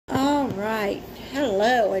Alright,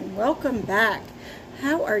 hello and welcome back.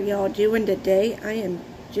 How are y'all doing today? I am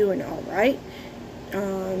doing alright.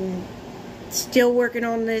 Still working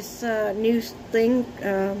on this new thing,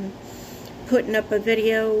 putting up a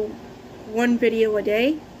video, one video a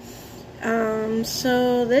day.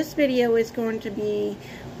 So this video is going to be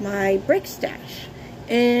my brick stash.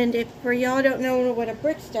 And if for y'all don't know what a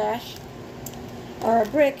brick stash, or a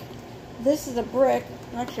brick, this is a brick.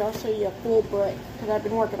 Actually, I'll show you a full brick because I've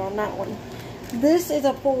been working on that one. This is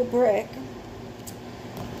a full brick.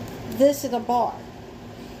 This is a bar.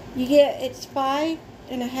 It's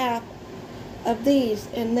 5.5 of these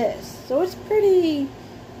in this. So it's pretty,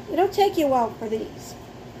 it'll take you a while for these.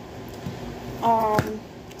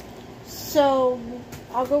 So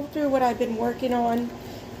I'll go through what I've been working on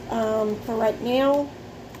for right now.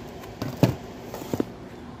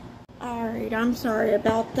 Alright, I'm sorry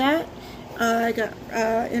about that. I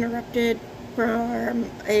got interrupted from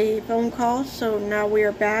a phone call, so now we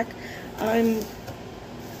are back. I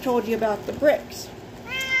told you about the bricks.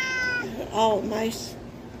 Oh, my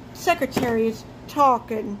secretary is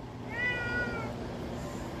talking.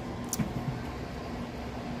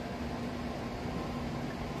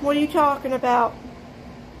 What are you talking about?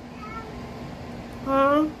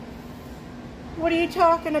 Huh? What are you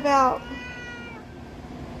talking about?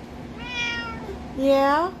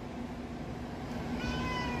 Yeah?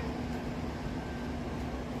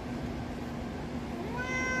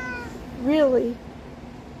 Really?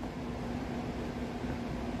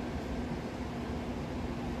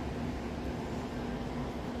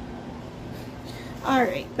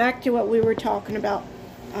 Alright, back to what we were talking about.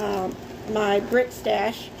 My brick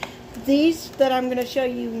stash. These that I'm going to show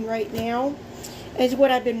you right now is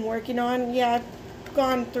what I've been working on. Yeah, I've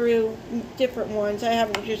gone through different ones. I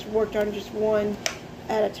haven't just worked on just one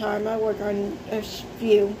at a time. I work on a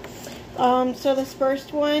few. So this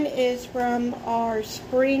first one is from our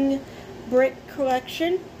spring brick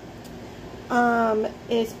collection.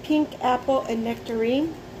 Is pink apple and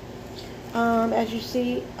nectarine. As you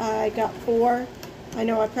see, I got 4. I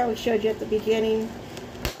know I probably showed you at the beginning.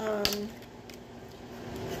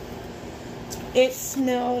 It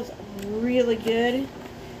smells really good,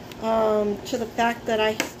 to the fact that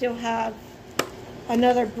I still have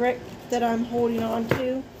another brick that I'm holding on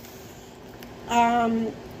to.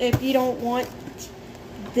 If you don't want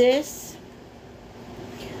this,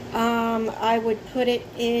 I would put it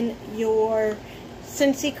in your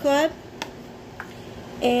Scentsy Club,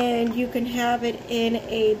 and you can have it in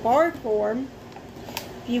a bar form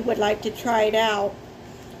if you would like to try it out,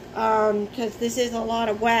 because this is a lot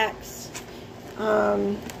of wax.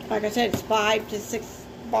 Like I said, it's 5 to 6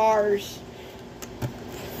 bars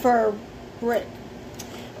for brick.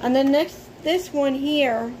 And then this one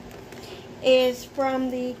here is from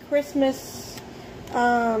the Christmas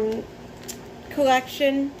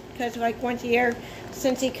collection, because like once a year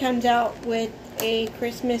Scentsy comes out with a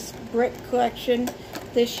Christmas brick collection.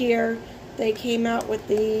 This year they came out with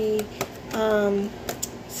the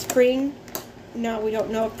spring. Now we don't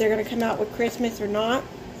know if they're going to come out with Christmas or not.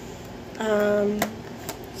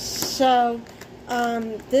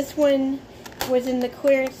 This one was in the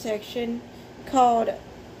clearance section called,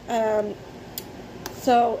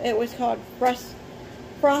 so it was called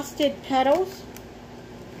Frosted Petals,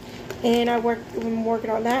 and I'm working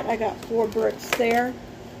on that. I got 4 bricks there.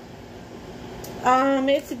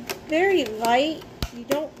 It's very light. You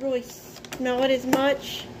don't really smell it as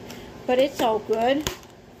much, but it's all good.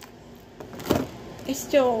 It's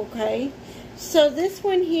still okay. So this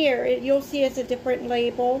one here, you'll see it's a different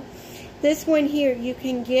label. This one here you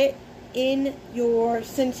can get in your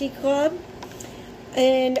Scentsy Club.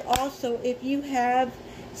 And also, if you have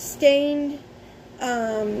stained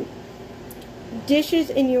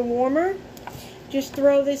dishes in your warmer, just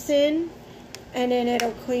throw this in and then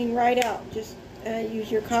it'll clean right out. Just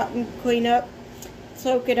use your cotton clean up,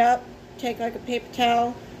 soak it up, take like a paper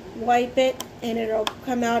towel, wipe it, and it'll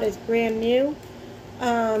come out as brand new.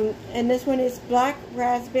 And this one is Black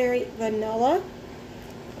Raspberry Vanilla.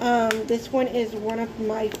 This one is one of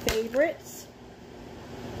my favorites.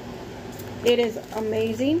 It is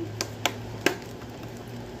amazing.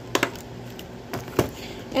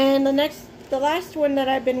 And the last one that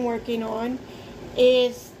I've been working on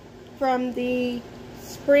is from the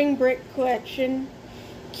Spring Brick Collection,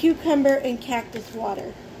 Cucumber and Cactus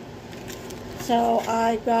Water. So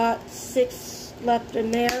I got 6 left in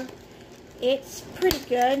there. It's pretty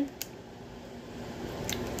good.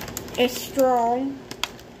 It's strong.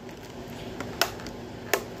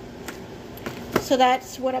 So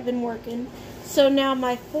that's what I've been working. So now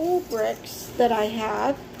my full bricks that I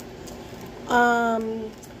have,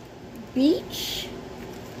 beach,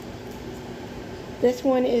 This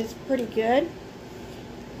one is pretty good.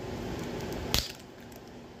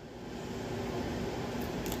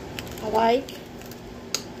 I'm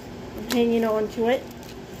hanging on to it,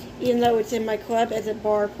 even though it's in my club as a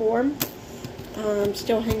bar form. I'm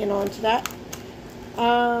still hanging on to that.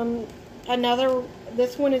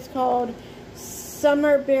 This one is called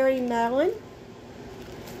Summer Berry Melon.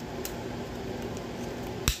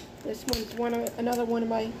 This one's another one of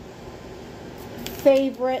my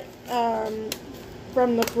favorite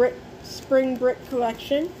from the Spring Brick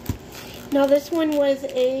collection. Now this one was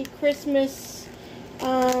a Christmas,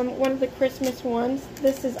 one of the Christmas ones.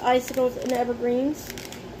 This is Icicles and Evergreens.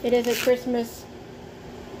 It is a Christmas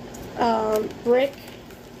brick.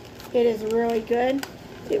 It is really good.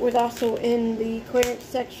 It was also in the clearance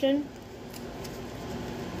section.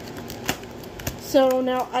 So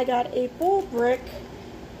now I got a full brick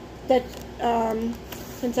that,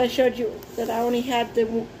 since I showed you that I only had that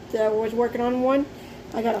I was working on one,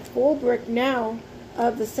 I got a full brick now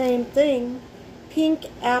of the same thing, Pink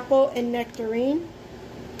Apple and Nectarine.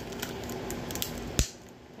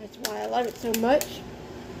 That's why I love it so much.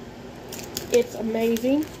 It's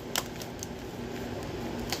amazing.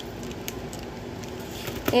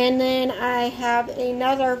 And then I have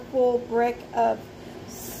another full brick of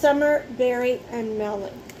Summer Berry and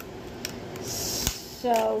Melon.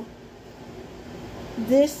 So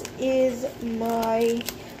this is my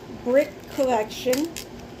brick collection.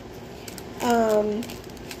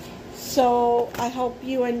 So I hope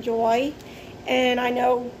you enjoy. And I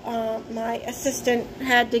know my assistant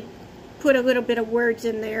had to put a little bit of words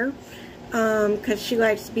in there because she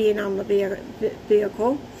likes being on the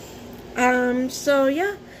vehicle. So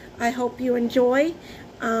yeah, I hope you enjoy.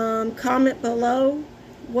 Comment below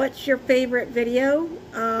what's your favorite video.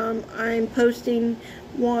 I'm posting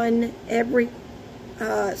one every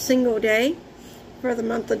single day for the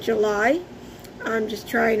month of July. I'm just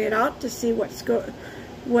trying it out to see what's good,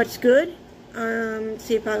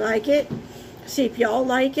 see if I like it, see if y'all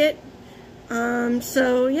like it.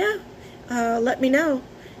 So yeah, let me know.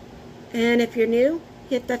 And if you're new,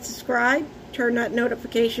 hit that subscribe, turn that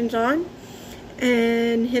notifications on,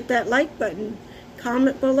 and hit that like button.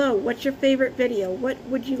 Comment below, what's your favorite video? What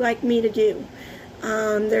would you like me to do?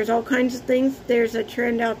 There's all kinds of things. There's a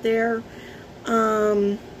trend out there.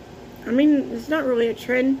 I mean, it's not really a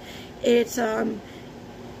trend. It's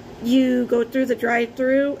you go through the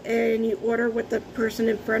drive-through and you order what the person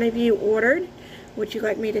in front of you ordered. Would you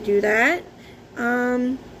like me to do that?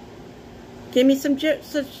 Give me some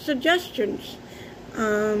suggestions.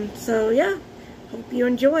 So yeah, hope you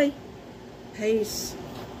enjoy. Peace.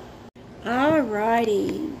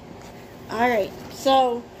 Alrighty. Alright,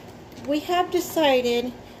 so we have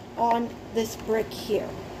decided on this brick here.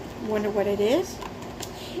 Wonder what it is?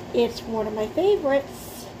 It's one of my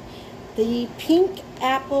favorites, the Pink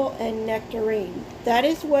Apple and Nectarine. That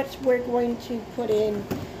is what we're going to put in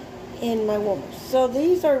my warmer. So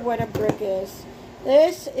these are what a brick is.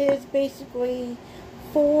 This is basically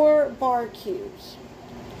 4 bar cubes.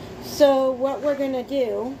 So what we're going to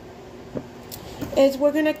do is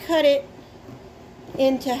we're going to cut it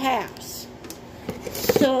into halves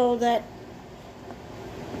so that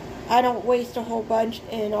I don't waste a whole bunch,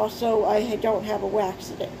 and also I don't have a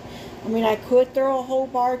accident. I mean, I could throw a whole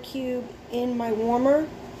bar cube in my warmer,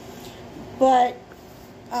 but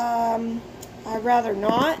I'd rather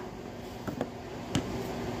not.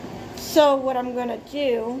 So what I'm going to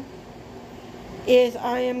do is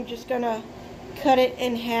I am just going to cut it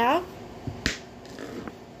in half,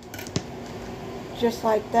 just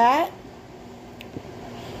like that,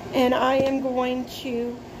 and I am going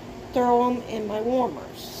to throw them in my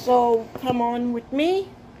warmers. So come on with me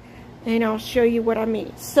and I'll show you what I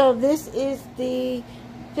mean. So this is the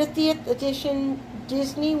 50th edition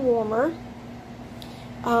Disney warmer,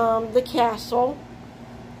 the Castle.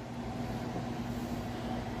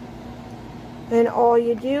 And all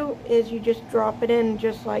you do is you just drop it in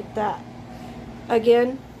just like that.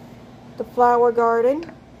 Again, the Flower Garden,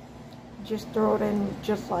 just throw it in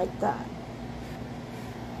just like that.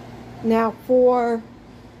 Now for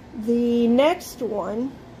the next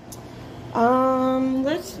one,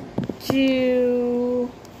 let's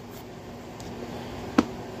do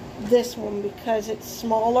this one because it's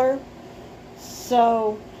smaller,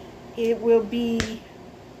 so it will be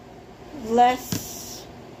less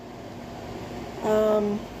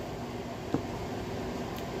of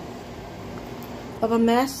a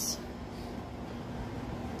mess,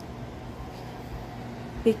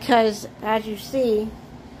 because as you see,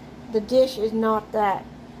 the dish is not that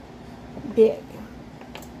big.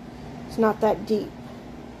 It's not that deep.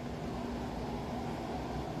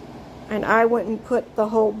 And I wouldn't put the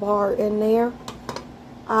whole bar in there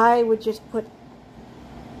I would just put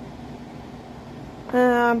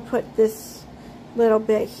this little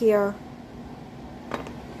bit here.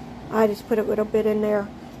 I just put a little bit in there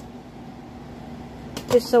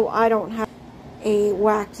just so I don't have a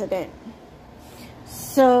waxident.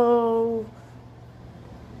 So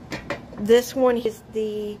this one is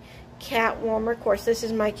the cat warmer. Of course, this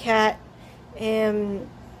is my cat and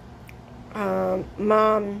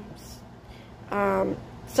mom's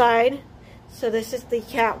side. So this is the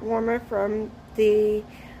cat warmer from the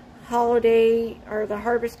holiday or the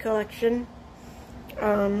harvest collection.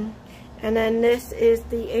 And then this is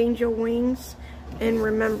the angel wings in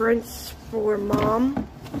remembrance for mom.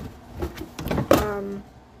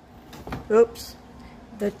 Oops,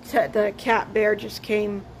 the cat bear just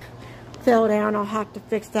fell down. I'll have to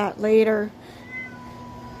fix that later.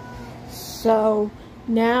 So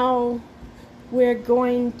now we're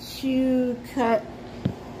going to cut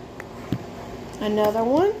another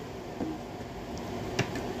one.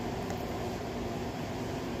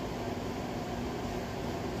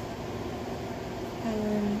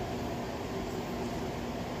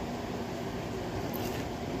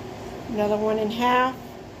 Another one in half.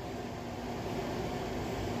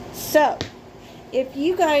 So, if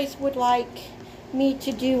you guys would like me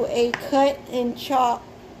to do a cut and chop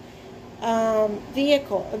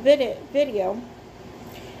video,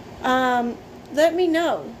 let me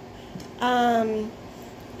know.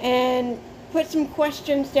 And put some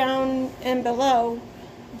questions down and below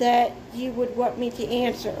that you would want me to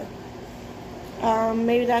answer.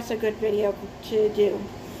 Maybe that's a good video to do.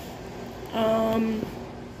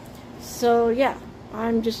 So yeah,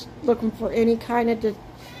 I'm just looking for any kind of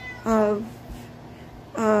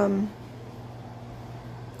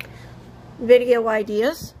video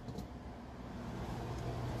ideas.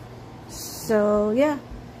 So yeah,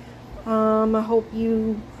 I hope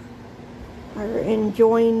you are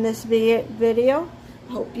enjoying this video.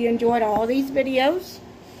 I hope you enjoyed all these videos.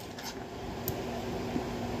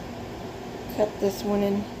 Cut this one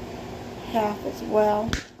in half as well.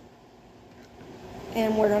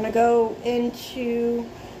 And we're going to go into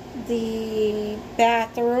the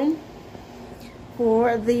bathroom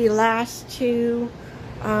for the last two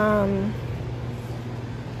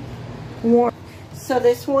warm. So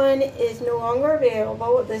this one is no longer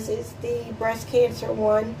available. This is the breast cancer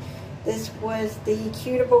one. This was the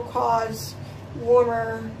Cuticle Cause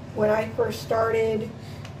warmer when I first started,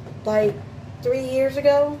 like 3 years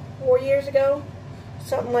ago, 4 years ago,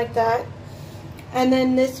 something like that. And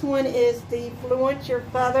then this one is the Fluent Your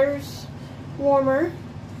Feathers warmer.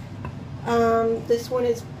 This one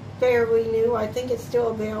is fairly new. I think it's still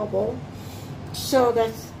available. So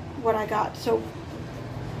that's what I got. So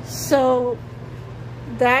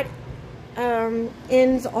that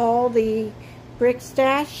ends all the brick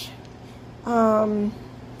stash. So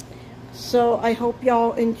I hope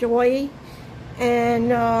y'all enjoy.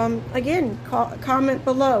 And again, comment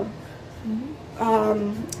below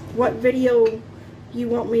what video you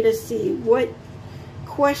want me to see, what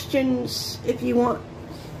questions if you want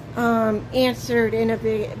answered in a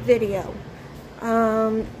video.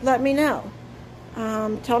 Let me know.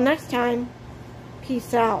 Till next time,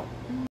 peace out.